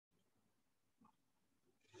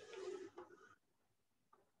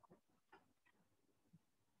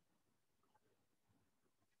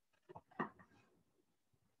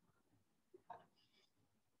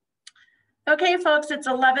Okay, folks, it's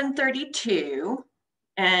 11:32,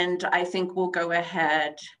 and I think we'll go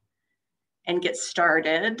ahead and get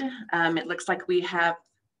started. It looks like we have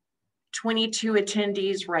 22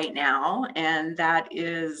 attendees right now, and that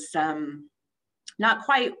is not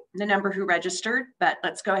quite the number who registered, but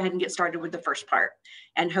let's go ahead and get started with the first part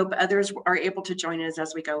and hope others are able to join us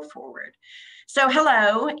as we go forward. So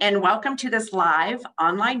hello, and welcome to this live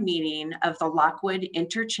online meeting of the Lockwood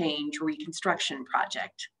Interchange Reconstruction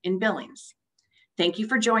Project in Billings. Thank you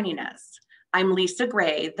for joining us. I'm Lisa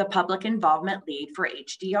Gray, the Public Involvement Lead for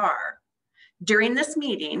HDR. During this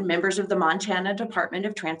meeting, members of the Montana Department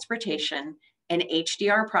of Transportation and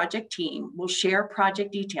HDR project team will share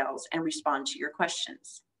project details and respond to your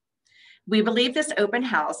questions. We believe this open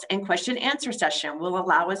house and question answer session will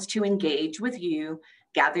allow us to engage with you,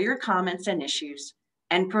 gather your comments and issues,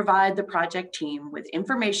 and provide the project team with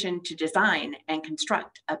information to design and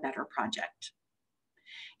construct a better project.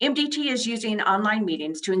 MDT is using online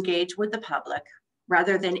meetings to engage with the public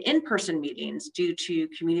rather than in-person meetings due to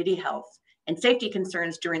community health and safety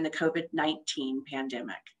concerns during the COVID-19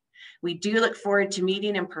 pandemic. We do look forward to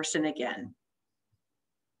meeting in person again.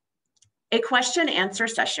 A question answer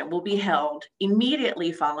session will be held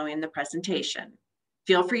immediately following the presentation.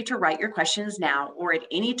 Feel free to write your questions now or at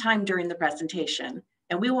any time during the presentation,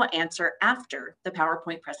 and we will answer after the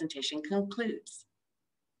PowerPoint presentation concludes.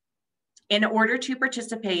 In order to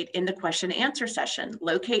participate in the question answer session,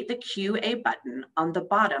 locate the QA button on the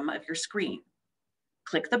bottom of your screen.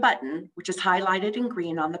 Click the button, which is highlighted in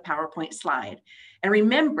green on the PowerPoint slide, and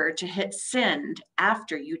remember to hit send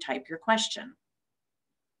after you type your question.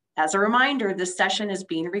 As a reminder, this session is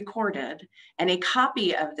being recorded, and a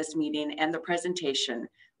copy of this meeting and the presentation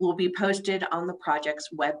will be posted on the project's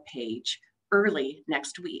webpage early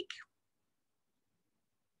next week.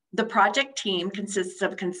 The project team consists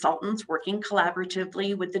of consultants working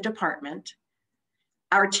collaboratively with the department.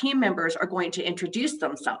 Our team members are going to introduce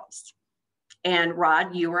themselves. And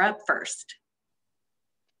Rod, you are up first.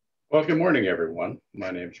 Well, good morning, everyone.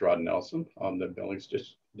 My name is Rod Nelson. I'm the Billings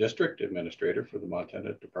District Administrator for the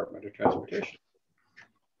Montana Department of Transportation.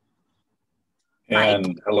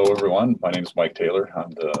 And hello, everyone. My name is Mike Taylor.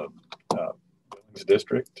 I'm the Billings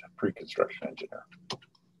District Pre-Construction Engineer.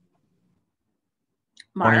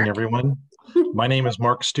 Morning, everyone. My name is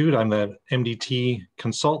Mark Stute. I'm the MDT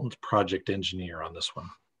Consultant Project Engineer on this one.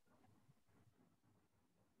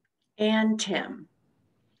 And Tim.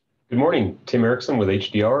 Good morning, Tim Erickson with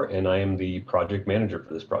HDR, and I am the project manager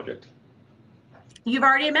for this project. You've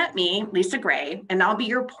already met me, Lisa Gray, and I'll be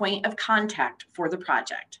your point of contact for the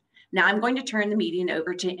project. Now I'm going to turn the meeting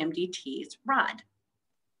over to MDT's Rod.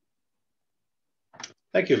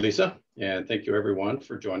 Thank you, Lisa, and thank you everyone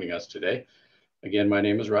for joining us today. Again, my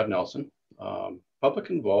name is Rod Nelson. Public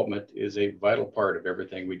involvement is a vital part of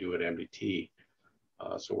everything we do at MDT.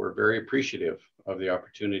 So we're very appreciative of the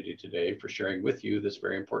opportunity today for sharing with you this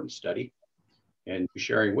very important study and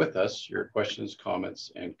sharing with us your questions,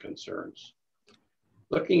 comments, and concerns.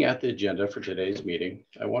 Looking at the agenda for today's meeting,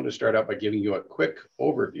 I want to start out by giving you a quick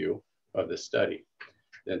overview of the study.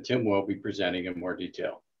 Then Tim will be presenting in more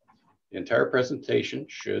detail. The entire presentation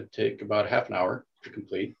should take about half an hour to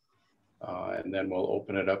complete, and then we'll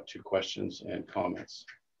open it up to questions and comments.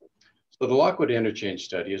 So the Lockwood Interchange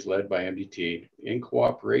study is led by MDT in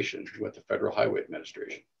cooperation with the Federal Highway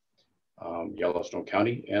Administration, Yellowstone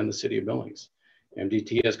County, and the City of Billings.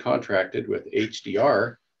 MDT has contracted with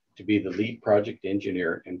HDR to be the lead project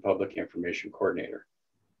engineer and public information coordinator.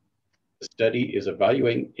 The study is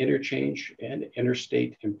evaluating interchange and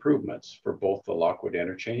interstate improvements for both the Lockwood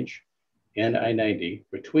Interchange and I-90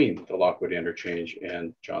 between the Lockwood Interchange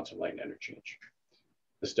and Johnson Lane Interchange.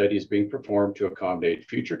 The study is being performed to accommodate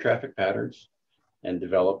future traffic patterns and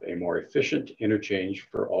develop a more efficient interchange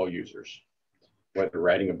for all users, whether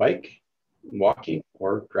riding a bike, walking,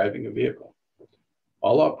 or driving a vehicle.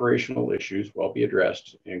 All operational issues will be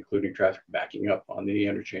addressed, including traffic backing up on the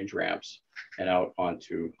interchange ramps and out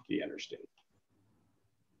onto the interstate.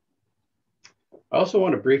 I also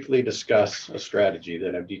want to briefly discuss a strategy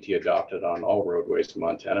that MDT adopted on all roadways in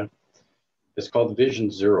Montana. It's called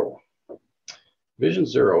Vision Zero. Vision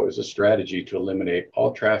Zero is a strategy to eliminate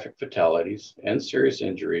all traffic fatalities and serious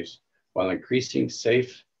injuries while increasing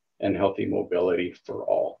safe and healthy mobility for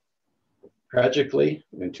all. Tragically,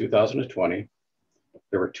 in 2020,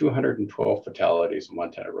 there were 212 fatalities on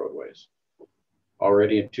Montana roadways.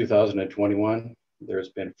 Already in 2021, there's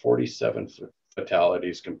been 47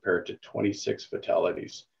 fatalities compared to 26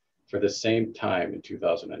 fatalities for the same time in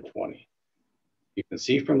 2020. You can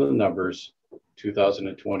see from the numbers,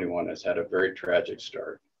 2021 has had a very tragic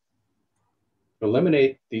start. To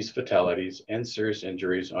eliminate these fatalities and serious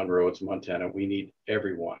injuries on roads in Montana, we need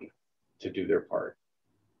everyone to do their part.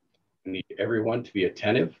 We need everyone to be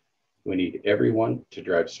attentive. We need everyone to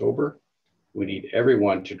drive sober. We need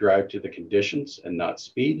everyone to drive to the conditions and not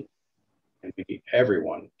speed. And we need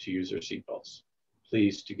everyone to use their seatbelts.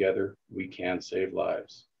 Please, together, we can save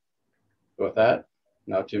lives. So with that,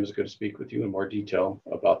 now Tim is going to speak with you in more detail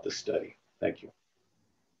about this study. Thank you.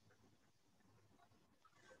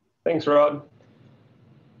 Thanks, Rod.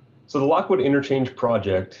 So the Lockwood Interchange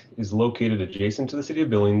project is located adjacent to the city of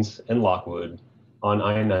Billings and Lockwood on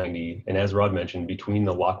I-90, and as Rod mentioned, between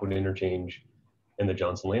the Lockwood Interchange and the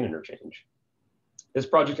Johnson Lane Interchange. This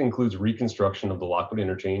project includes reconstruction of the Lockwood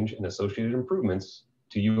Interchange and associated improvements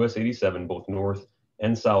to US 87, both north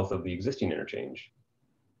and south of the existing interchange.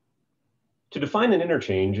 To define an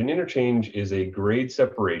interchange is a grade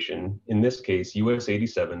separation, in this case, US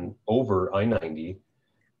 87 over I-90,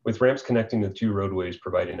 with ramps connecting the two roadways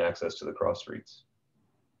providing access to the cross streets.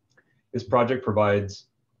 This project provides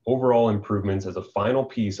overall improvements as a final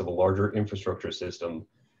piece of a larger infrastructure system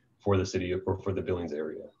for the city or for the Billings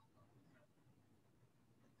area.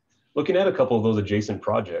 Looking at a couple of those adjacent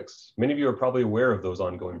projects, many of you are probably aware of those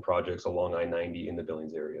ongoing projects along I-90 in the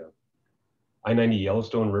Billings area. I-90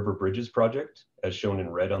 Yellowstone River Bridges project, as shown in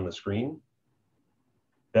red on the screen.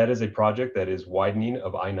 That is a project that is widening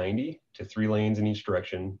of I-90 to 3 lanes in each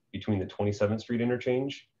direction between the 27th Street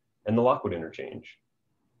interchange and the Lockwood interchange.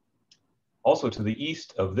 Also to the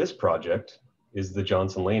east of this project is the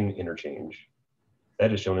Johnson Lane interchange.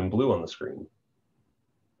 That is shown in blue on the screen.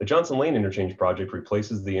 The Johnson Lane interchange project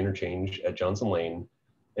replaces the interchange at Johnson Lane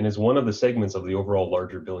and is one of the segments of the overall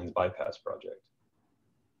larger Billings bypass project.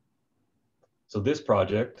 So this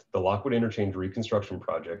project, the Lockwood Interchange Reconstruction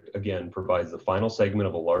Project, again, provides the final segment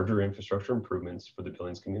of a larger infrastructure improvements for the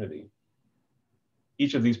Billings community.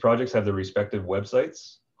 Each of these projects have their respective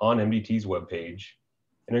websites on MDT's webpage,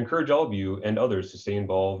 and I encourage all of you and others to stay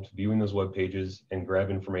involved viewing those web pages and grab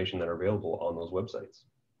information that are available on those websites.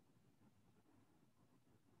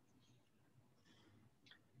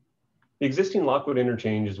 The existing Lockwood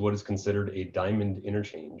interchange is what is considered a diamond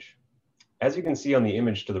interchange. As you can see on the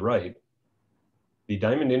image to the right, the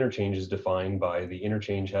diamond interchange is defined by the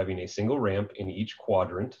interchange having a single ramp in each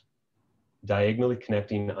quadrant, diagonally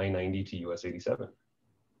connecting I-90 to US 87.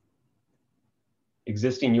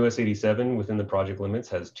 Existing US 87 within the project limits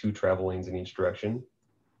has 2 travel lanes in each direction.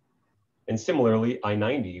 And similarly,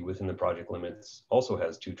 I-90 within the project limits also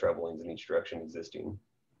has 2 travel lanes in each direction existing.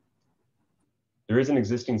 There is an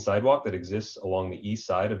existing sidewalk that exists along the east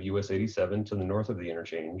side of US 87 to the north of the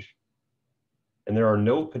interchange. And there are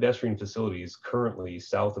no pedestrian facilities currently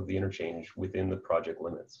south of the interchange within the project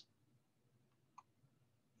limits.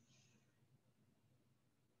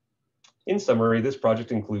 In summary, this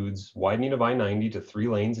project includes widening of I-90 to 3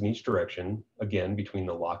 lanes in each direction, again, between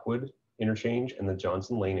the Lockwood interchange and the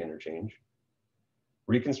Johnson Lane interchange.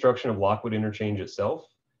 Reconstruction of Lockwood interchange itself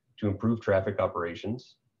to improve traffic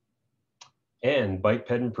operations. And bike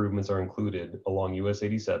ped improvements are included along US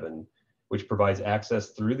 87, which provides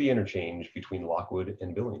access through the interchange between Lockwood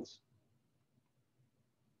and Billings.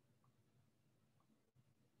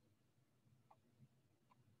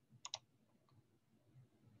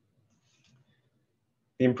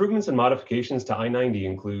 The improvements and modifications to I-90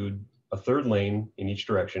 include a 3rd lane in each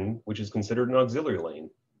direction, which is considered an auxiliary lane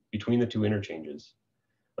between the 2 interchanges.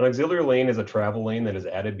 An auxiliary lane is a travel lane that is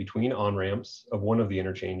added between on-ramps of one of the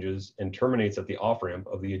interchanges and terminates at the off-ramp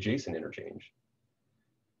of the adjacent interchange.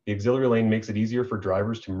 The auxiliary lane makes it easier for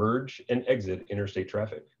drivers to merge and exit interstate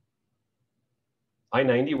traffic.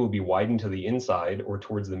 I-90 will be widened to the inside or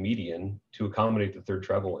towards the median to accommodate the 3rd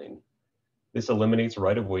travel lane. This eliminates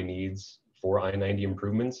right-of-way needs for I-90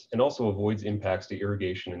 improvements and also avoids impacts to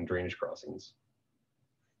irrigation and drainage crossings.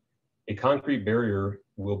 A concrete barrier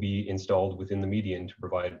will be installed within the median to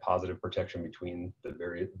provide positive protection between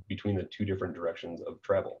the 2 different directions of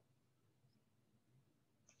travel.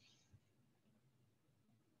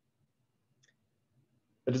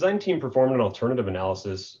 The design team performed an alternative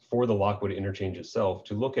analysis for the Lockwood interchange itself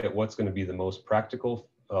to look at what's going to be the most practical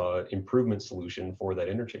improvement solution for that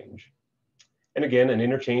interchange. And again, an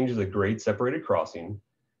interchange is a grade separated crossing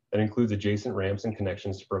that includes adjacent ramps and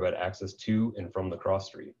connections to provide access to and from the cross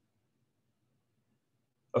street.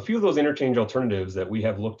 A few of those interchange alternatives that we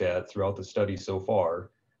have looked at throughout the study so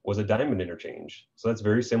far was a diamond interchange. So that's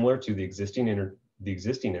very similar to the existing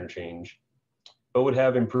interchange, but would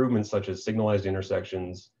have improvements such as signalized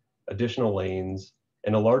intersections, additional lanes,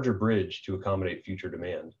 and a larger bridge to accommodate future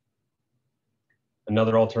demand.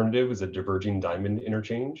 Another alternative is a diverging diamond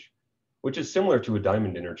interchange, which is similar to a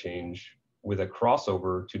diamond interchange, with a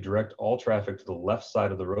crossover to direct all traffic to the left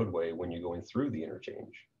side of the roadway when you're going through the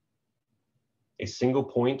interchange. A single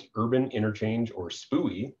point urban interchange, or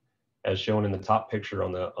SPUI, as shown in the top picture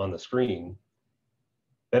on the screen,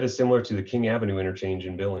 that is similar to the King Avenue interchange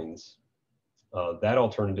in Billings. That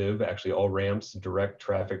alternative, actually all ramps direct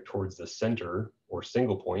traffic towards the center, or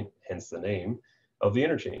single point, hence the name, of the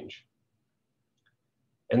interchange.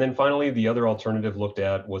 And then finally, the other alternative looked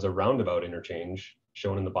at was a roundabout interchange,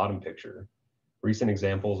 shown in the bottom picture. Recent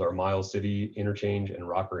examples are Miles City Interchange and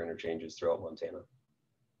Rocker interchanges throughout Montana.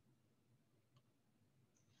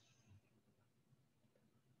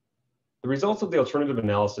 The results of the alternative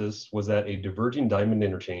analysis was that a diverging diamond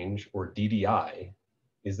interchange, or DDI,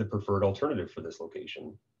 is the preferred alternative for this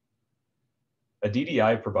location. A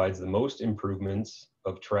DDI provides the most improvements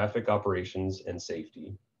of traffic operations and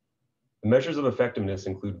safety. The measures of effectiveness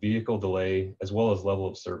include vehicle delay as well as level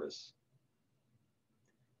of service.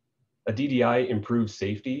 A DDI improves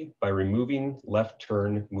safety by removing left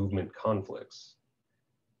turn movement conflicts.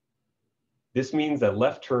 This means that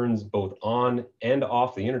left turns both on and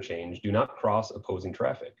off the interchange do not cross opposing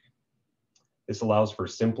traffic. This allows for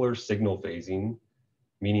simpler signal phasing,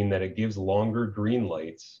 meaning that it gives longer green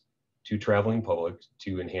lights to traveling public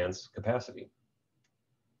to enhance capacity.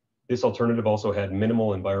 This alternative also had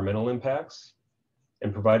minimal environmental impacts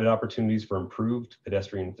and provided opportunities for improved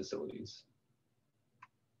pedestrian facilities.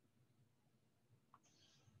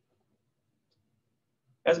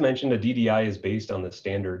 As mentioned, a DDI is based on the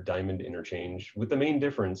standard diamond interchange, with the main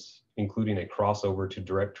difference including a crossover to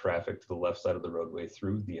direct traffic to the left side of the roadway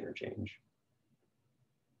through the interchange.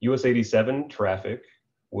 US 87 traffic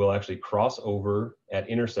will actually cross over at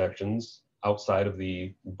intersections outside of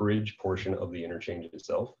the bridge portion of the interchange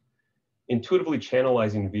itself, intuitively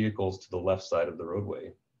channelizing vehicles to the left side of the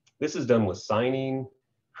roadway. This is done with signing,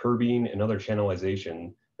 curbing, and other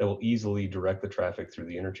channelization that will easily direct the traffic through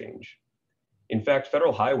the interchange. In fact,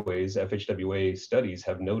 federal highways FHWA studies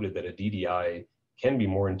have noted that a DDI can be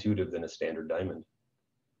more intuitive than a standard diamond.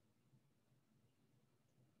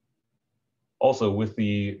 Also, with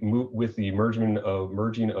the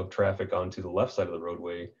merging of traffic onto the left side of the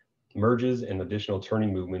roadway, merges and additional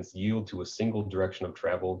turning movements yield to a single direction of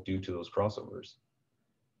travel due to those crossovers.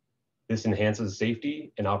 This enhances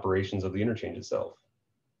safety and operations of the interchange itself.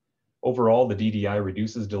 Overall, the DDI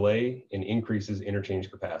reduces delay and increases interchange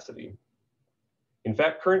capacity. In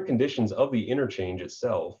fact, current conditions of the interchange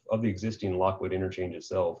itself, of the existing Lockwood interchange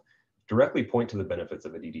itself, directly point to the benefits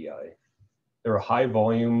of a DDI. There are high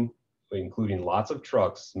volume, including lots of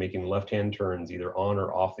trucks making left-hand turns either on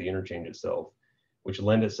or off the interchange itself, which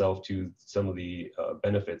lend itself to some of the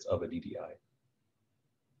benefits of a DDI.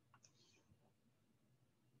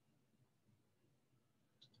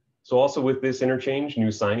 So also with this interchange,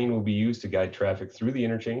 new signing will be used to guide traffic through the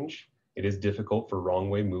interchange. It is difficult for wrong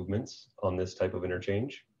way movements on this type of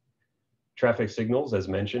interchange. Traffic signals, as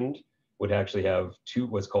mentioned, would actually have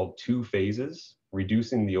what's called two phases,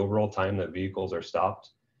 reducing the overall time that vehicles are stopped.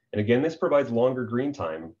 And again, this provides longer green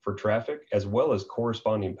time for traffic as well as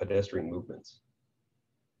corresponding pedestrian movements.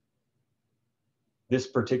 This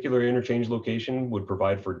particular interchange location would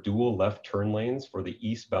provide for dual left turn lanes for the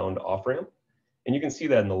eastbound off-ramp. And you can see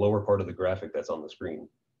that in the lower part of the graphic that's on the screen.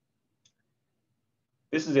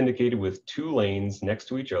 This is indicated with two lanes next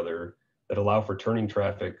to each other that allow for turning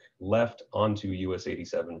traffic left onto US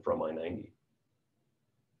 87 from I-90.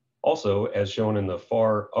 Also, as shown in the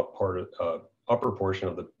far upper portion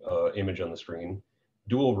of the image on the screen,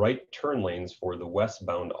 dual right turn lanes for the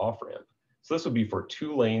westbound off-ramp. So this would be for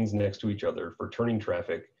two lanes next to each other for turning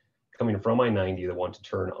traffic coming from I-90 that want to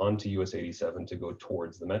turn onto US 87 to go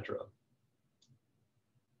towards the metro.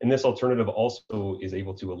 And this alternative also is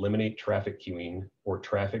able to eliminate traffic queuing or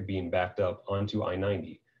traffic being backed up onto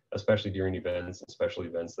I-90, especially during events and special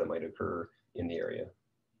events that might occur in the area.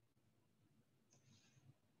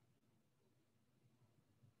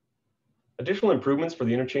 Additional improvements for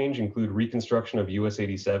the interchange include reconstruction of US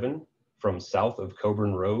 87 from south of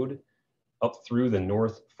Coburn Road up through the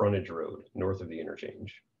north frontage road, north of the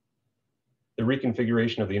interchange. The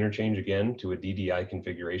reconfiguration of the interchange again to a DDI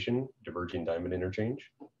configuration, diverging diamond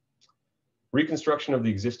interchange. Reconstruction of the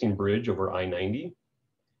existing bridge over I-90,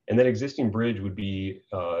 and that existing bridge would be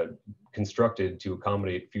constructed to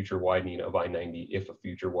accommodate future widening of I-90 if a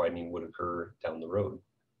future widening would occur down the road.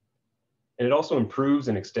 And it also improves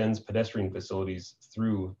and extends pedestrian facilities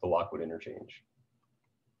through the Lockwood interchange.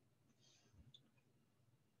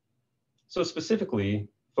 So specifically,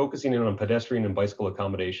 focusing in on pedestrian and bicycle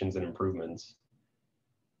accommodations and improvements,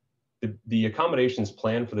 the accommodations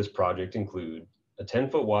planned for this project include a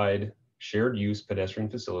 10-foot wide shared use pedestrian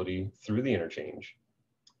facility through the interchange,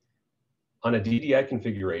 On a DDI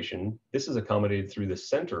configuration, this is accommodated through the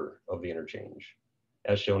center of the interchange,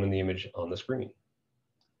 as shown in the image on the screen.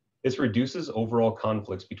 This reduces overall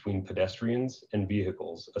conflicts between pedestrians and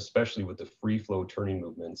vehicles, especially with the free flow turning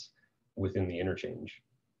movements within the interchange.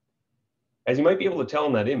 As you might be able to tell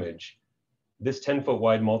in that image, this 10-foot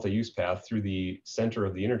wide multi-use path through the center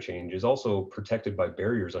of the interchange is also protected by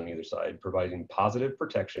barriers on either side, providing positive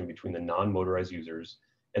protection between the non-motorized users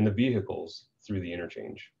and the vehicles through the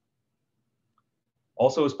interchange.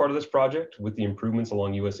 Also, as part of this project, with the improvements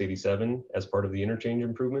along US 87 as part of the interchange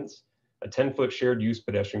improvements, a 10-foot shared use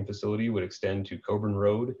pedestrian facility would extend to Coburn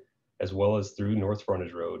Road as well as through North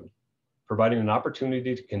Frontage Road, providing an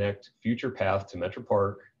opportunity to connect future path to Metro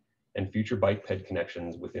Park and future bike ped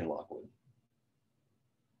connections within Lockwood.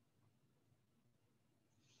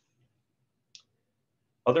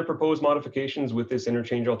 Other proposed modifications with this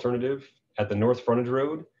interchange alternative at the North Frontage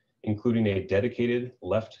Road, including a dedicated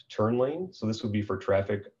left turn lane. So this would be for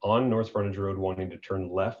traffic on North Frontage Road wanting to turn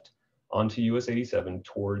left onto US 87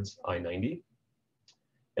 towards I-90.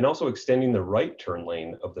 And also extending the right turn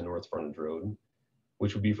lane of the North Frontage Road,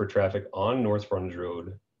 which would be for traffic on North Frontage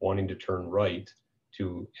Road wanting to turn right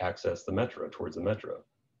to access the Metro, towards the Metro.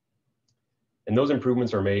 And those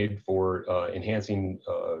improvements are made for enhancing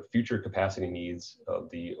future capacity needs of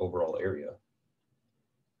the overall area.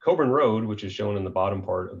 Coburn Road, which is shown in the bottom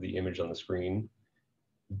part of the image on the screen,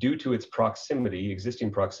 due to its proximity, existing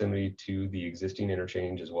proximity to the existing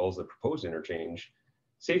interchange as well as the proposed interchange,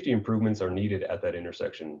 safety improvements are needed at that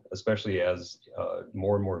intersection, especially as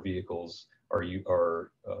more and more vehicles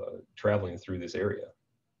are traveling through this area.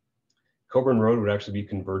 Coburn Road would actually be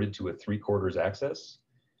converted to a 3/4 access,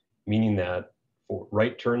 meaning that for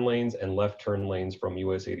right turn lanes and left turn lanes from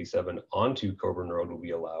US 87 onto Coburn Road will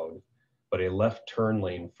be allowed, but a left turn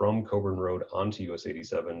lane from Coburn Road onto US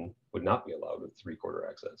 87 would not be allowed with 3/4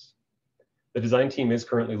 access. The design team is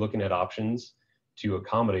currently looking at options to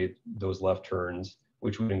accommodate those left turns,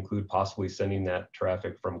 which would include possibly sending that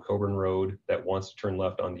traffic from Coburn Road that wants to turn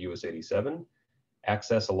left onto US 87,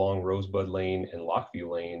 access along Rosebud Lane and Lockview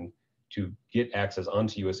Lane to get access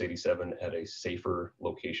onto US 87 at a safer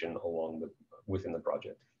location within the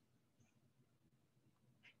project.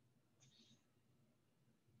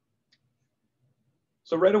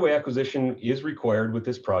 So right-of-way acquisition is required with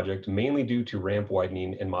this project, mainly due to ramp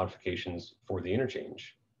widening and modifications for the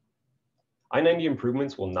interchange. I-90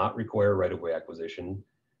 improvements will not require right-of-way acquisition,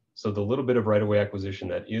 so the little bit of right-of-way acquisition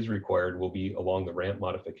that is required will be along the ramp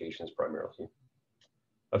modifications primarily.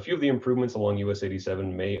 A few of the improvements along US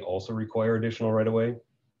 87 may also require additional right-of-way.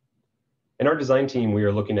 In our design team, we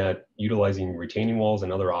are looking at utilizing retaining walls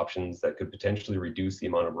and other options that could potentially reduce the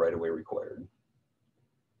amount of right-of-way required.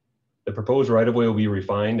 The proposed right-of-way will be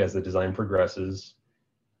refined as the design progresses,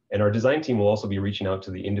 and our design team will also be reaching out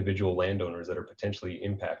to the individual landowners that are potentially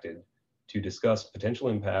impacted to discuss potential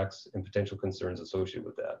impacts and potential concerns associated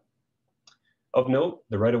with that. Of note,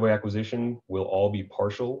 the right-of-way acquisition will all be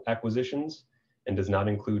partial acquisitions and does not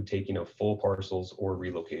include taking of full parcels or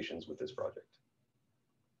relocations with this project.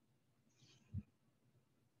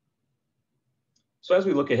 So as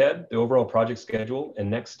we look ahead, the overall project schedule and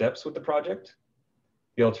next steps with the project,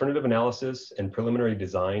 the alternative analysis and preliminary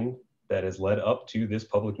design that has led up to this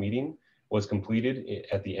public meeting was completed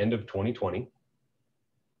at the end of 2020.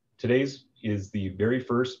 Today's is the very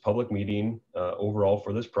first public meeting overall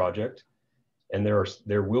for this project, and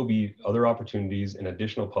there will be other opportunities and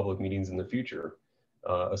additional public meetings in the future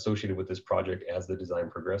associated with this project as the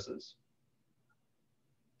design progresses.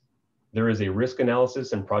 There is a risk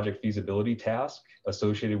analysis and project feasibility task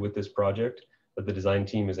associated with this project that the design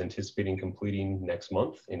team is anticipating completing next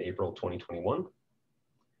month in April 2021.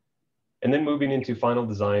 And then moving into final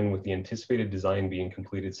design with the anticipated design being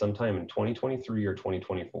completed sometime in 2023 or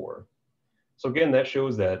 2024. So again, that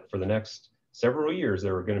shows that for the next several years,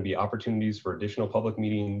 there are going to be opportunities for additional public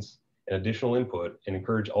meetings and additional input, and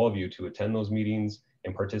encourage all of you to attend those meetings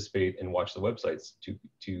and participate and watch the websites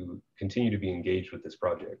to continue to be engaged with this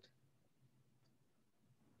project.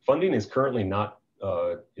 Funding is currently not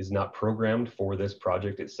programmed for this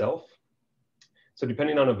project itself. So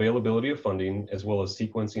depending on availability of funding, as well as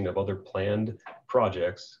sequencing of other planned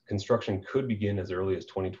projects, construction could begin as early as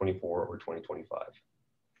 2024 or 2025.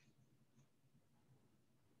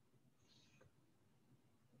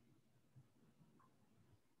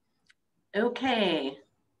 Okay,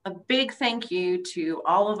 a big thank you to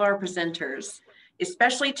all of our presenters,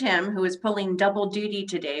 especially Tim, who is pulling double duty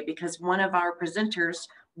today because one of our presenters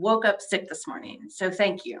woke up sick this morning. So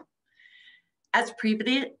thank you. As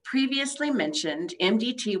previously mentioned,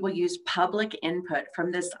 MDT will use public input from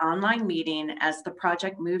this online meeting as the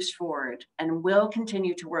project moves forward and will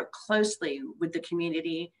continue to work closely with the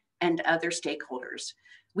community and other stakeholders.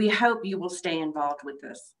 We hope you will stay involved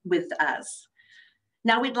with us.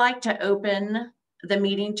 Now we'd like to open the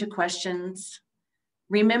meeting to questions.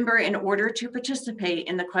 Remember, in order to participate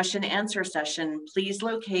in the question and answer session, please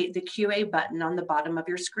locate the QA button on the bottom of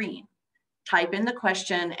your screen. Type in the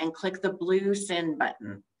question and click the blue send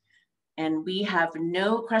button. And we have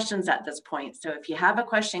no questions at this point. So if you have a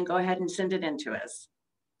question, go ahead and send it in to us.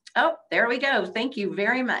 Oh, there we go. Thank you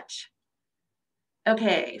very much.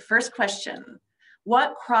 Okay, first question.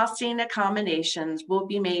 What crossing accommodations will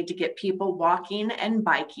be made to get people walking and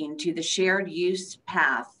biking to the shared use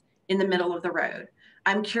path in the middle of the road?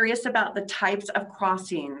 I'm curious about the types of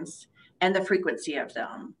crossings and the frequency of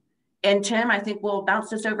them. And Tim, I think we'll bounce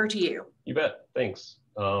this over to you. You bet, thanks.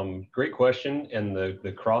 Great question. And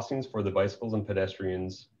the crossings for the bicycles and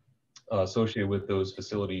pedestrians associated with those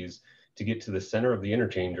facilities to get to the center of the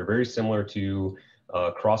interchange are very similar to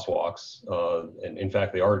crosswalks. And in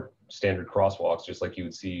fact, they are standard crosswalks, just like you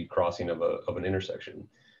would see crossing of an intersection.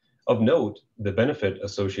 Of note, the benefit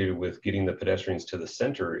associated with getting the pedestrians to the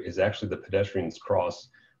center is actually the pedestrians cross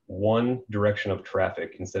one direction of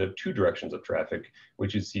traffic instead of two directions of traffic,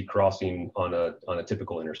 which you see crossing on a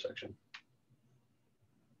typical intersection.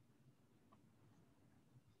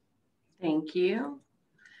 Thank you.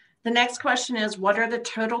 The next question is, what are the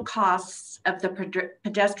total costs of the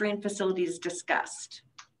pedestrian facilities discussed?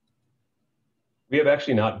 We have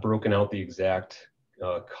actually not broken out the exact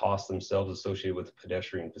costs themselves associated with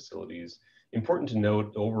pedestrian facilities. Important to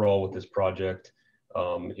note overall with this project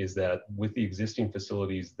is that with the existing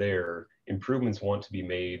facilities there, improvements want to be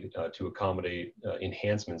made to accommodate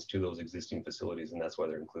enhancements to those existing facilities, and that's why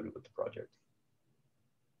they're included with the project.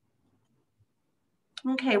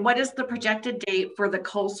 Okay, what is the projected date for the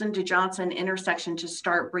Colson to Johnson intersection to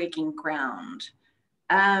start breaking ground?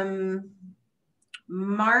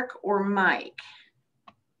 Mark or Mike?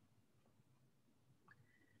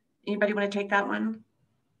 Anybody want to take that one?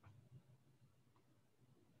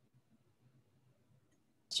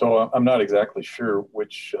 So I'm not exactly sure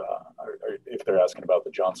which, if they're asking about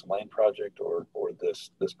the Johnson Lane project or this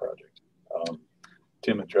project.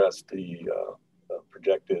 Tim addressed the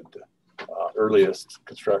projected earliest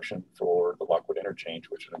construction for the Lockwood Interchange,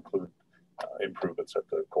 which would include improvements at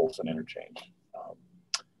the Colson Interchange,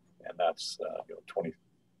 and that's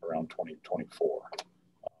around 2024.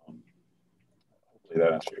 Hopefully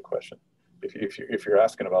that answers your question. If you're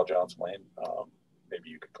asking about Johnson Lane, maybe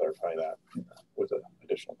you could clarify that with an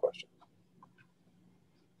additional question.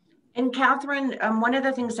 And Catherine, one of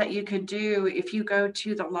the things that you could do if you go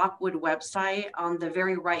to the Lockwood website, on the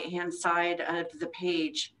very right-hand side of the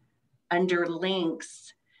page under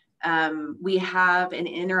links, we have an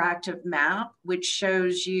interactive map which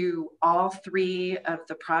shows you all three of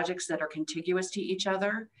the projects that are contiguous to each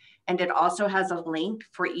other. And it also has a link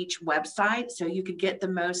for each website, so you could get the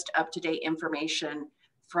most up-to-date information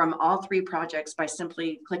from all three projects by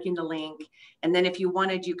simply clicking the link. And then if you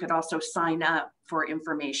wanted, you could also sign up for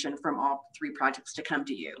information from all three projects to come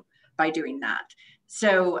to you by doing that.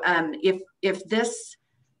 So if this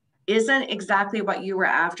isn't exactly what you were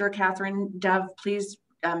after, Catherine, Dove, please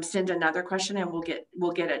send another question and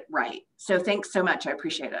we'll get it right. So thanks so much, I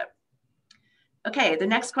appreciate it. Okay, the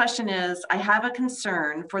next question is, I have a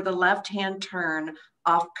concern for the left-hand turn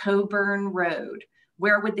off Coburn Road.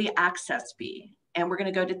 Where would the access be? And we're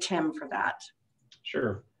going to go to Tim for that.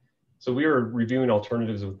 Sure. So we are reviewing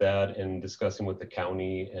alternatives with that and discussing with the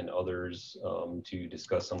county and others to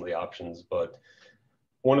discuss some of the options. But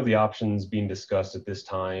one of the options being discussed at this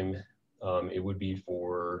time, it would be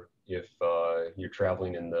for if you're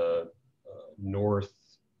traveling in the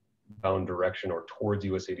northbound direction or towards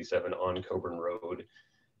US 87 on Coburn Road,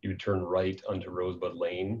 you would turn right onto Rosebud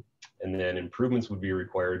Lane. And then improvements would be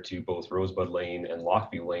required to both Rosebud Lane and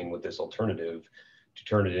Lockview Lane with this alternative to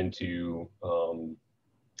turn it into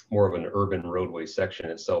more of an urban roadway section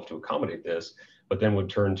itself to accommodate this, but then would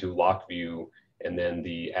turn to Lockview, and then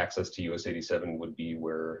the access to US 87 would be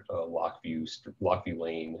where Lockview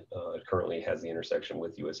Lane currently has the intersection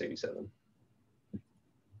with US 87.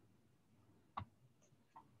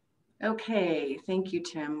 Okay, thank you,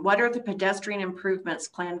 Tim. What are the pedestrian improvements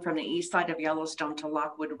planned from the east side of Yellowstone to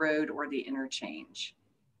Lockwood Road or the interchange?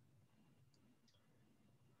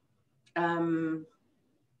 Tim,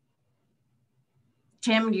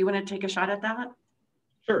 do you want to take a shot at that?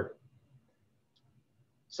 Sure.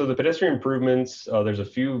 So the pedestrian improvements, there's a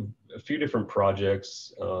few different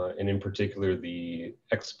projects, and in particular the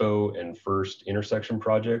Expo and First intersection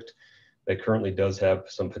project. that currently does have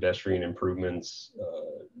some pedestrian improvements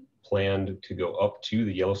planned to go up to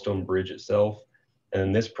the Yellowstone Bridge itself. And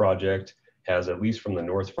then this project has, at least from the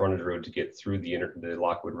north frontage road, to get through the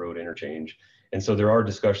Lockwood Road interchange. And so there are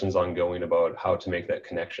discussions ongoing about how to make that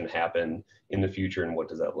connection happen in the future, and what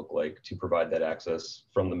does that look like to provide that access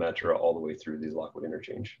from the metro all the way through the Lockwood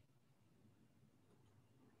interchange.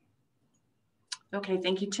 Okay,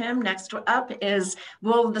 thank you, Tim. Next up is,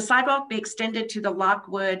 will the sidewalk be extended to the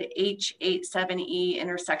Lockwood H87E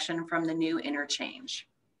intersection from the new interchange?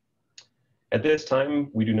 At this time,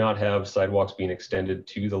 we do not have sidewalks being extended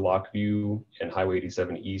to the Lockview and Highway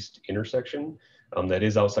 87 East intersection. That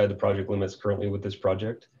is outside the project limits currently with this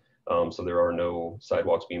project. So there are no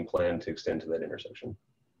sidewalks being planned to extend to that intersection.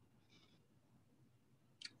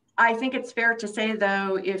 I think it's fair to say,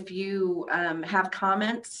 though, if you have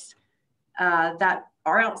comments that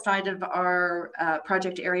are outside of our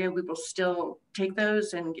project area, we will still take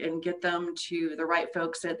those and get them to the right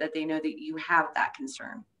folks so that they know that you have that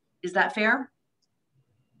concern. Is that fair?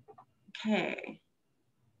 Okay.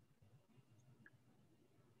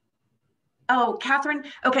 Oh, Catherine.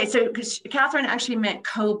 Okay, so because Catherine actually meant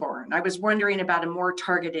Coburn. I was wondering about a more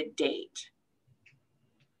targeted date.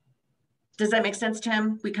 Does that make sense,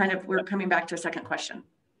 Tim? We're coming back to a second question.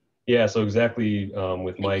 Yeah, so exactly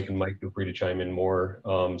with Mike, and Mike, feel free to chime in more.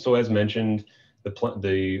 So as mentioned,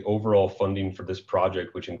 the overall funding for this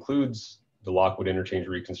project, which includes the Lockwood Interchange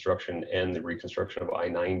reconstruction and the reconstruction of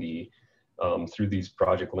I-90 through these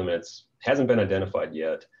project limits, hasn't been identified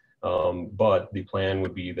yet. But the plan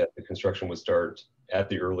would be that the construction would start at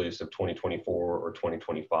the earliest of 2024 or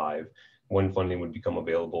 2025, when funding would become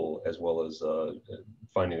available, as well as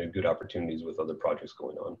finding good opportunities with other projects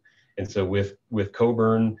going on. And so with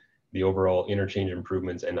Coburn, the overall interchange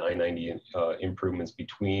improvements and I-90 improvements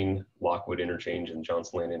between Lockwood Interchange and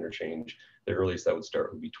Johnson Lane Interchange, the earliest that would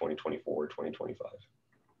start would be 2024 or 2025.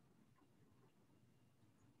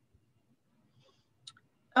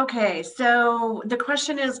 Okay, so the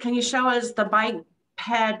question is, can you show us the bike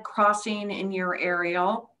ped crossing in your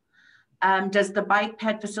aerial? Does the bike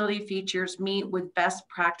ped facility features meet with best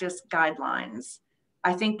practice guidelines?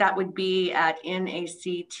 I think that would be at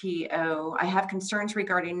NACTO. I have concerns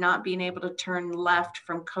regarding not being able to turn left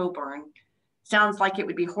from Coburn. Sounds like it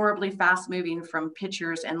would be horribly fast moving from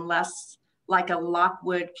pictures and less like a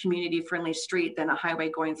Lockwood community friendly street than a highway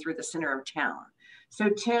going through the center of town. So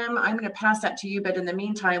Tim, I'm going to pass that to you, but in the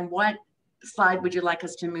meantime, what slide would you like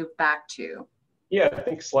us to move back to? Yeah, I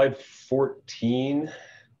think slide 14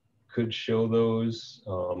 could show those,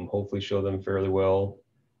 hopefully show them fairly well.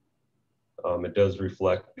 It does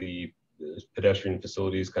reflect the pedestrian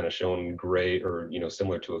facilities kind of shown gray, or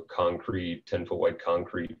similar to a concrete 10-foot wide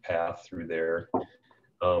concrete path through there.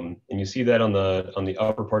 And you see that on the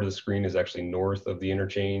upper part of the screen is actually north of the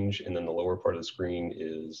interchange, and then the lower part of the screen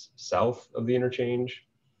is south of the interchange.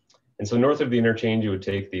 And so north of the interchange, you would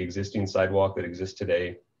take the existing sidewalk that exists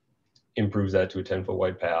today, improves that to a 10-foot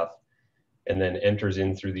wide path, and then enters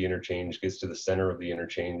in through the interchange, gets to the center of the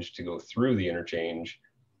interchange to go through the interchange,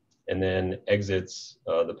 and then exits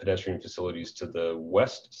the pedestrian facilities to the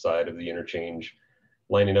west side of the interchange,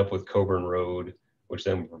 lining up with Coburn Road, which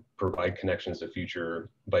then provide connections to future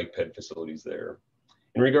bike ped facilities there.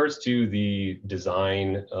 In regards to the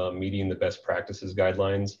design meeting the best practices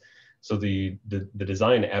guidelines, so the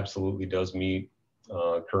design absolutely does meet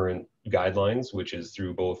current guidelines, which is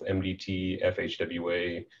through both MDT,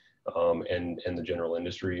 FHWA, and the general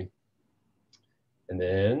industry. And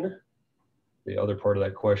then the other part of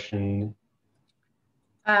that question.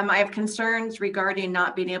 I have concerns regarding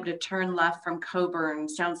not being able to turn left from Coburn.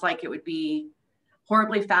 Sounds like it would be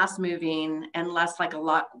horribly fast moving and less like a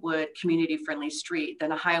Lockwood community friendly street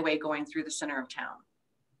than a highway going through the center of town.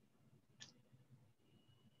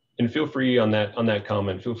 And feel free on that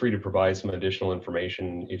comment, feel free to provide some additional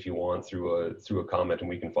information if you want through a comment, and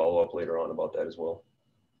we can follow up later on about that as well.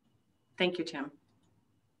 Thank you, Tim.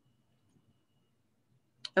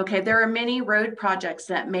 Okay, there are many road projects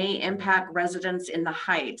that may impact residents in the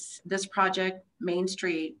Heights. This project, Main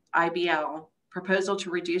Street, IBL, proposal to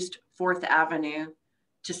reduce 4th Avenue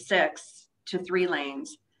to 6 to 3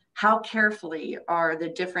 lanes. How carefully are the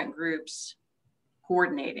different groups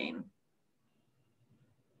coordinating?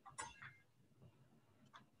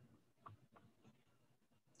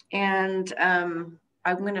 And I'm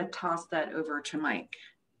going to toss that over to Mike.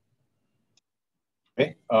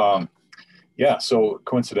 Okay. Yeah, so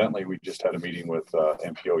coincidentally, we just had a meeting with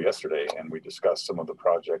MPO yesterday, and we discussed some of the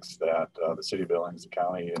projects that the City of Billings, the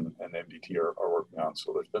county, and MDT are working on.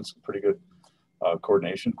 So there's been some pretty good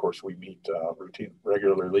coordination. Of course, we meet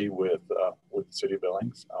regularly with the City of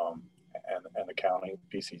Billings, and the county,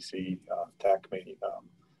 PCC, TAC committee.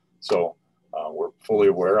 So we're fully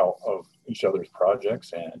aware of each other's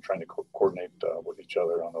projects and trying to coordinate with each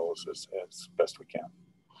other on those as best we can.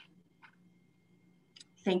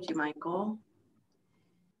 Thank you, Michael.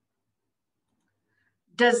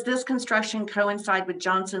 Does this construction coincide with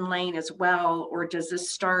Johnson Lane as well, or does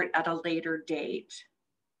this start at a later date?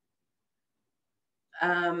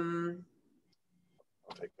 I'll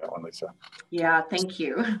take that one, Lisa. Yeah, thank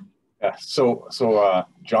you. Yeah, so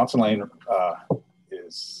Johnson Lane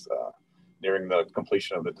is nearing the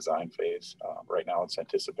completion of the design phase. Right now it's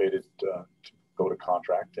anticipated to go to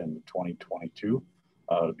contract in 2022.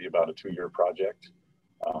 It'll be about a 2-year project,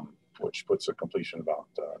 which puts a completion about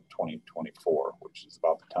 2024, which is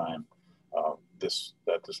about the time this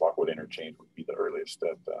Lockwood Interchange would be the earliest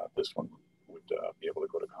that this one would be able to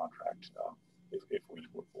go to contract if we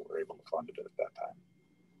were able to fund it at that time.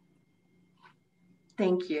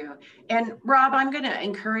 Thank you. And Rob, I'm going to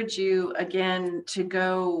encourage you again to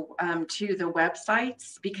go to the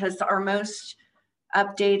websites, because our most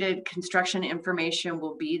updated construction information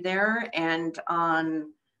will be there. And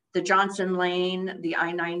on the Johnson Lane, the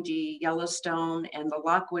I-90 Yellowstone, and the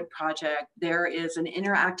Lockwood project, there is an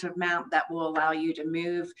interactive map that will allow you to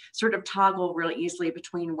move, sort of toggle really easily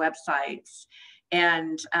between websites.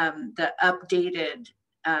 And the updated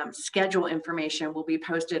schedule information will be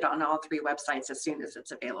posted on all 3 websites as soon as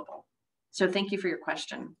it's available. So thank you for your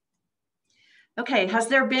question. Okay, has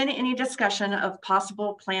there been any discussion of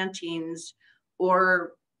possible plantings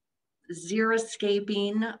or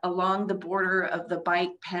xeriscaping along the border of the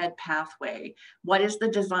bike ped pathway? What is the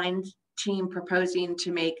design team proposing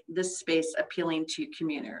to make this space appealing to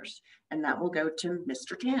commuters? And that will go to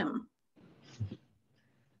Mr. Tim.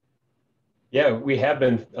 Yeah, we have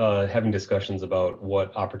been having discussions about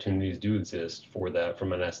what opportunities do exist for that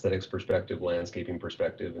from an aesthetics perspective, landscaping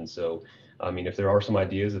perspective. And so, I mean, if there are some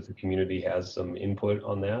ideas, if the community has some input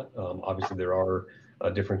on that, obviously there are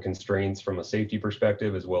different constraints from a safety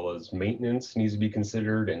perspective, as well as maintenance needs to be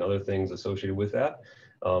considered and other things associated with that,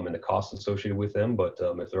 and the costs associated with them. But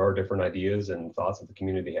if there are different ideas and thoughts that the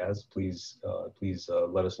community has, please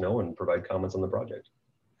let us know and provide comments on the project.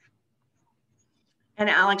 And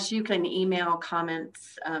Alex, you can email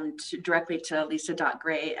comments directly to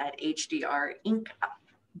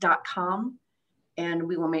lisa.gray@hdrinc.com, and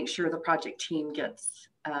we will make sure the project team gets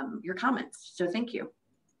your comments. So thank you.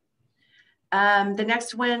 The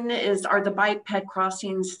next one is, are the bike ped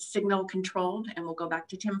crossings signal controlled? And we'll go back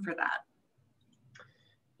to Tim for that.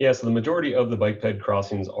 Yeah, so the majority of the bike ped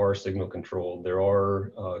crossings are signal controlled. There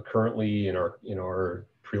are currently in our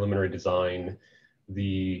preliminary design,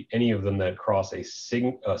 any of them that cross a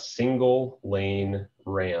single lane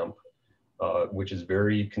ramp, which is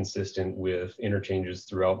very consistent with interchanges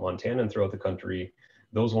throughout Montana and throughout the country.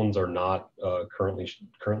 Those ones are not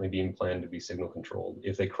currently being planned to be signal controlled.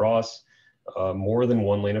 If they cross more than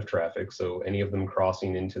one lane of traffic, so any of them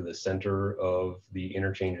crossing into the center of the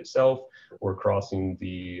interchange itself or crossing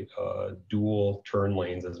the dual turn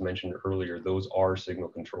lanes, as mentioned earlier, those are signal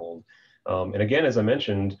controlled. And again, as I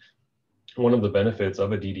mentioned, one of the benefits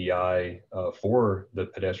of a DDI for the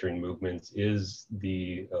pedestrian movements is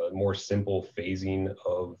the more simple phasing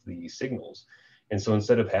of the signals. And so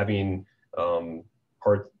instead of having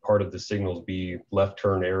part of the signals be left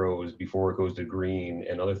turn arrows before it goes to green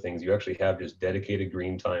and other things, you actually have just dedicated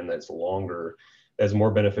green time that's longer, that's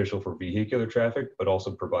more beneficial for vehicular traffic, but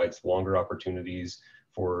also provides longer opportunities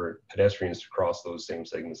for pedestrians to cross those same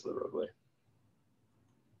segments of the roadway.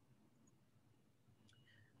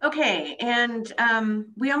 Okay, and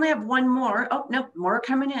we only have one more. Oh, no, more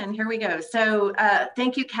coming in. Here we go. So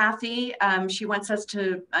thank you, Kathy. She wants us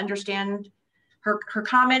to understand, her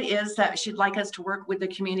comment is that she'd like us to work with the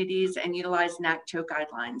communities and utilize NACTO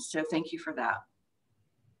guidelines. So thank you for that.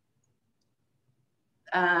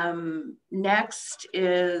 Next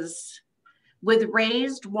is, with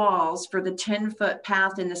raised walls for the 10-foot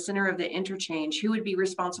path in the center of the interchange, who would be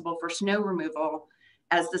responsible for snow removal,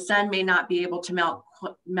 as the sun may not be able to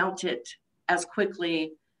melt it as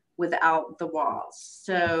quickly without the walls?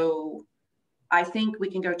 So I think we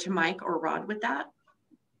can go to Mike or Rod with that.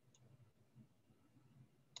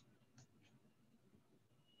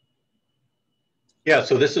 Yeah,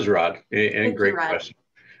 so this is Rod, and great question.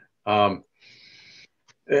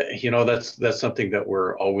 You know, that's something that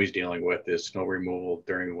we're always dealing with, is snow removal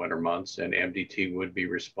during the winter months, and MDT would be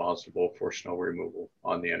responsible for snow removal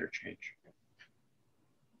on the interchange.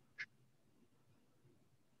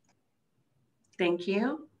 Thank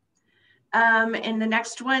you. And the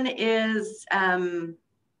next one is,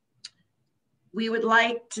 we would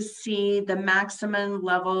like to see the maximum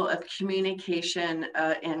level of communication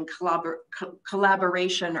and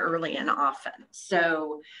collaboration early and often.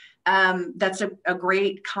 So that's a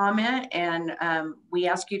great comment, and we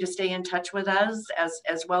ask you to stay in touch with us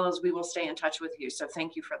as well as we will stay in touch with you. So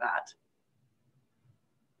thank you for that.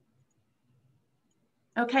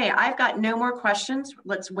 Okay, I've got no more questions.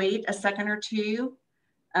 Let's wait a second or two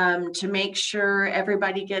to make sure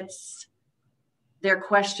everybody gets their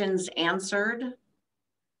questions answered.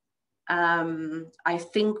 I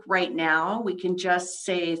think right now we can just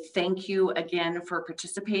say thank you again for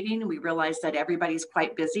participating. We realize that everybody's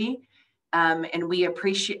quite busy, and we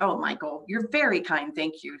appreciate, oh, Michael, you're very kind,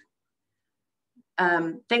 thank you.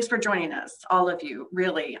 Thanks for joining us, all of you.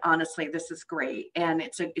 Really, honestly, this is great. And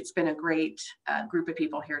it's been a great group of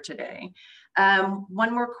people here today.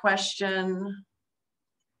 One more question.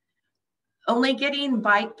 Only getting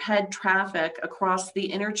bike ped traffic across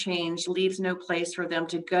the interchange leaves no place for them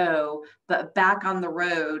to go, but back on the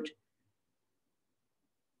road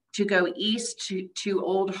to go east to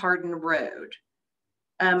Old Hardin Road.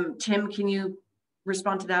 Tim, can you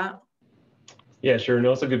respond to that? Yeah, sure.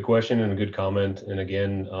 No, it's a good question and a good comment. And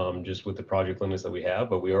again, just with the project limits that we have,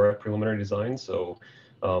 but we are at preliminary design. So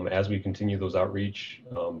as we continue those outreach,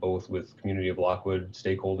 both with community of Lockwood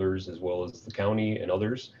stakeholders, as well as the county and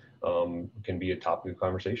others, can be a topic of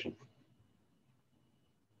conversation.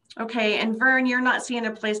 Okay, and Vern, you're not seeing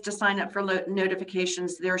a place to sign up for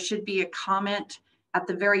notifications. There should be a comment at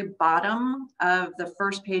the very bottom of the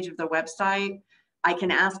first page of the website. I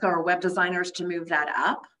can ask our web designers to move that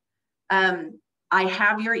up. I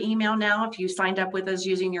have your email now. If you signed up with us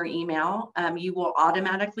using your email, you will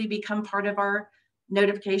automatically become part of our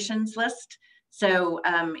notifications list. So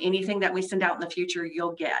anything that we send out in the future,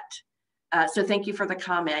 you'll get. So thank you for the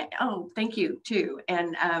comment. Oh, thank you too.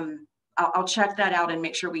 And I'll check that out and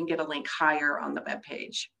make sure we can get a link higher on the web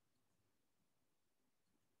page.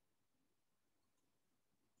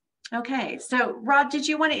 Okay, so Rod, did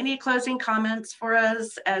you want any closing comments for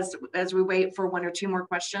us as we wait for one or two more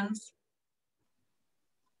questions?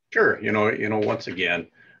 Sure. Once again,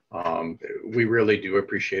 we really do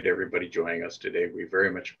appreciate everybody joining us today. We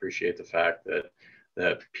very much appreciate the fact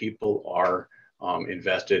that people are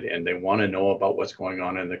invested and they want to know about what's going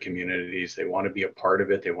on in the communities. They want to be a part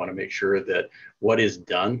of it. They want to make sure that what is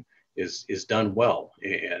done is done well,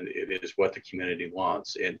 and it is what the community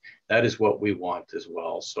wants. And that is what we want as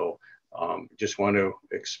well. So just want to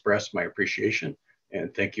express my appreciation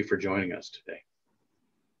and thank you for joining us today.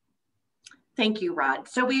 Thank you, Rod.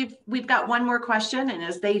 So we've got one more question, and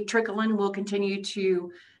as they trickle in, we'll continue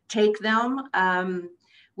to take them.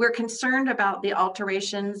 We're concerned about the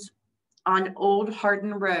alterations on Old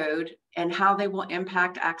Hardin Road and how they will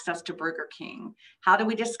impact access to Burger King. How do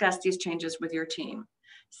we discuss these changes with your team?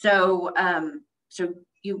 So,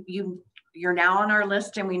 you're now on our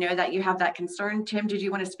list, and we know that you have that concern. Tim, did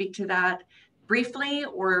you want to speak to that briefly,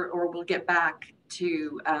 or we'll get back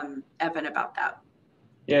to Evan about that?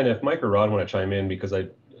 Yeah, and if Mike or Rod want to chime in, because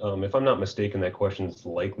if I'm not mistaken, that question is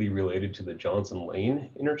likely related to the Johnson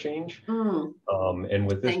Lane interchange. And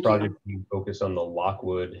with this project being focused on the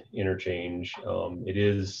Lockwood interchange, it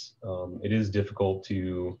is difficult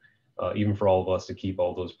to, even for all of us, to keep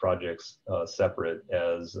all those projects separate,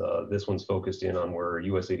 as this one's focused in on where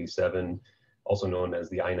US 87, also known as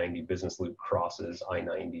the I-90 business loop, crosses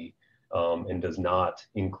I-90. And does not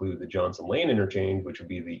include the Johnson Lane interchange, which would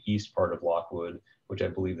be the east part of Lockwood, which I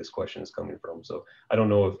believe this question is coming from. So I don't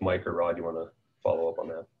know if Mike or Rod, you want to follow up on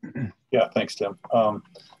that. Yeah, thanks, Tim.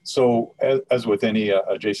 So as with any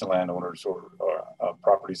adjacent landowners or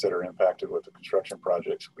properties that are impacted with the construction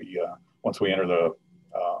projects, once we enter the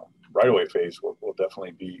right-of-way phase, we'll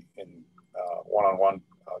definitely be in one-on-one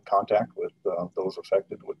contact with those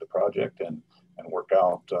affected with the project and work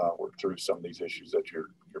through some of these issues that you're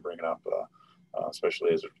bringing up,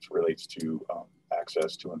 especially as it relates to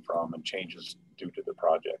access to and from and changes due to the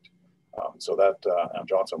project. So that on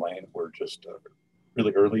Johnson Lane, we're just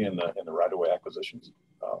really early in the right-of-way acquisitions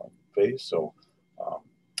phase. So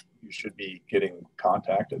you should be getting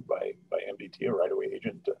contacted by MDT, a right-of-way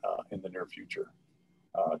agent, in the near future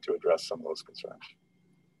to address some of those concerns.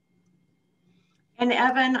 And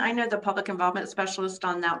Evan, I know the public involvement specialist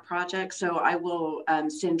on that project, so I will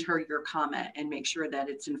send her your comment and make sure that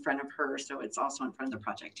it's in front of her, so it's also in front of the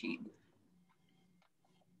project team.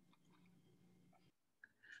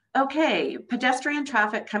 Okay, pedestrian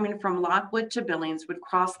traffic coming from Lockwood to Billings would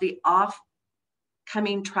cross the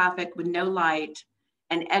off-coming traffic with no light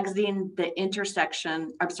and exiting the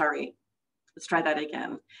intersection, I'm sorry, let's try that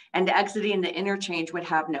again. And exiting the interchange would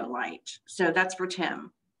have no light. So that's for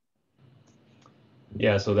Tim.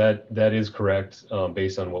 Yeah, so that is correct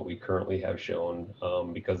based on what we currently have shown,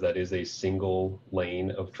 because that is a single lane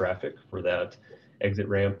of traffic for that exit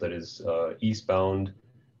ramp that is eastbound,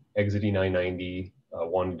 exiting I-90,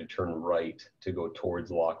 wanting to turn right to go towards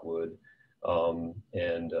Lockwood.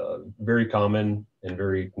 And very common and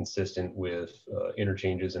very consistent with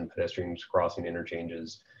interchanges and pedestrians crossing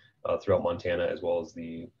interchanges throughout Montana, as well as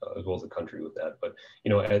the country with that. But you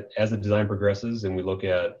know, as the design progresses and we look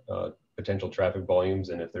at potential traffic volumes,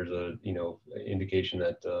 and if there's a indication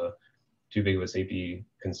that too big of a safety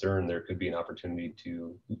concern, there could be an opportunity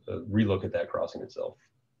to relook at that crossing itself.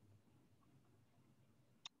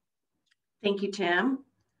 Thank you, Tim.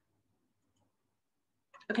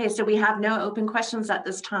 Okay, so we have no open questions at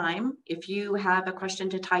this time. If you have a question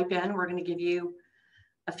to type in, we're going to give you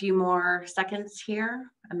a few more seconds here,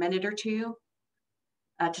 a minute or two,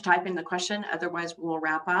 to type in the question. Otherwise, we'll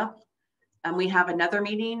wrap up. We have another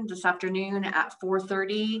meeting this afternoon at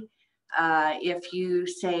 4:30. If you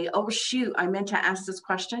say, oh, shoot, I meant to ask this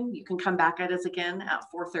question, you can come back at us again at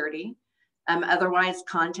 4:30. Otherwise,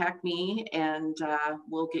 contact me and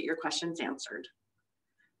we'll get your questions answered.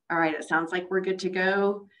 All right, it sounds like we're good to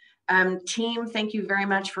go. Team, thank you very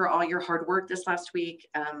much for all your hard work this last week.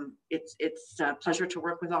 It's a pleasure to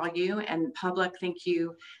work with all you, and public, thank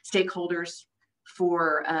you, stakeholders,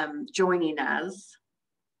 for joining us.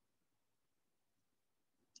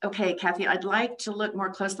 Okay, Kathy, I'd like to look more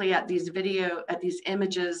closely at these videos,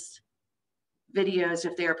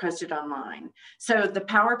 if they are posted online. So the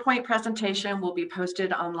PowerPoint presentation will be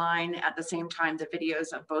posted online at the same time the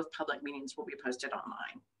videos of both public meetings will be posted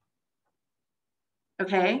online.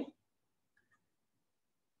 Okay.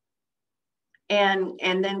 And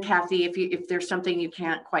then Kathy, if there's something you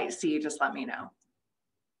can't quite see, just let me know.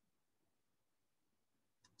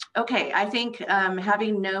 Okay, I think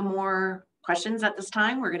having no more questions at this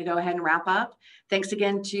time, we're going to go ahead and wrap up. Thanks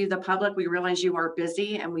again to the public. We realize you are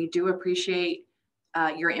busy and we do appreciate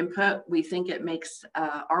your input. We think it makes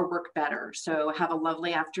our work better. So have a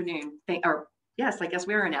lovely afternoon. Yes, I guess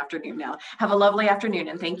we're in afternoon now. Have a lovely afternoon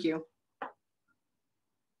and thank you.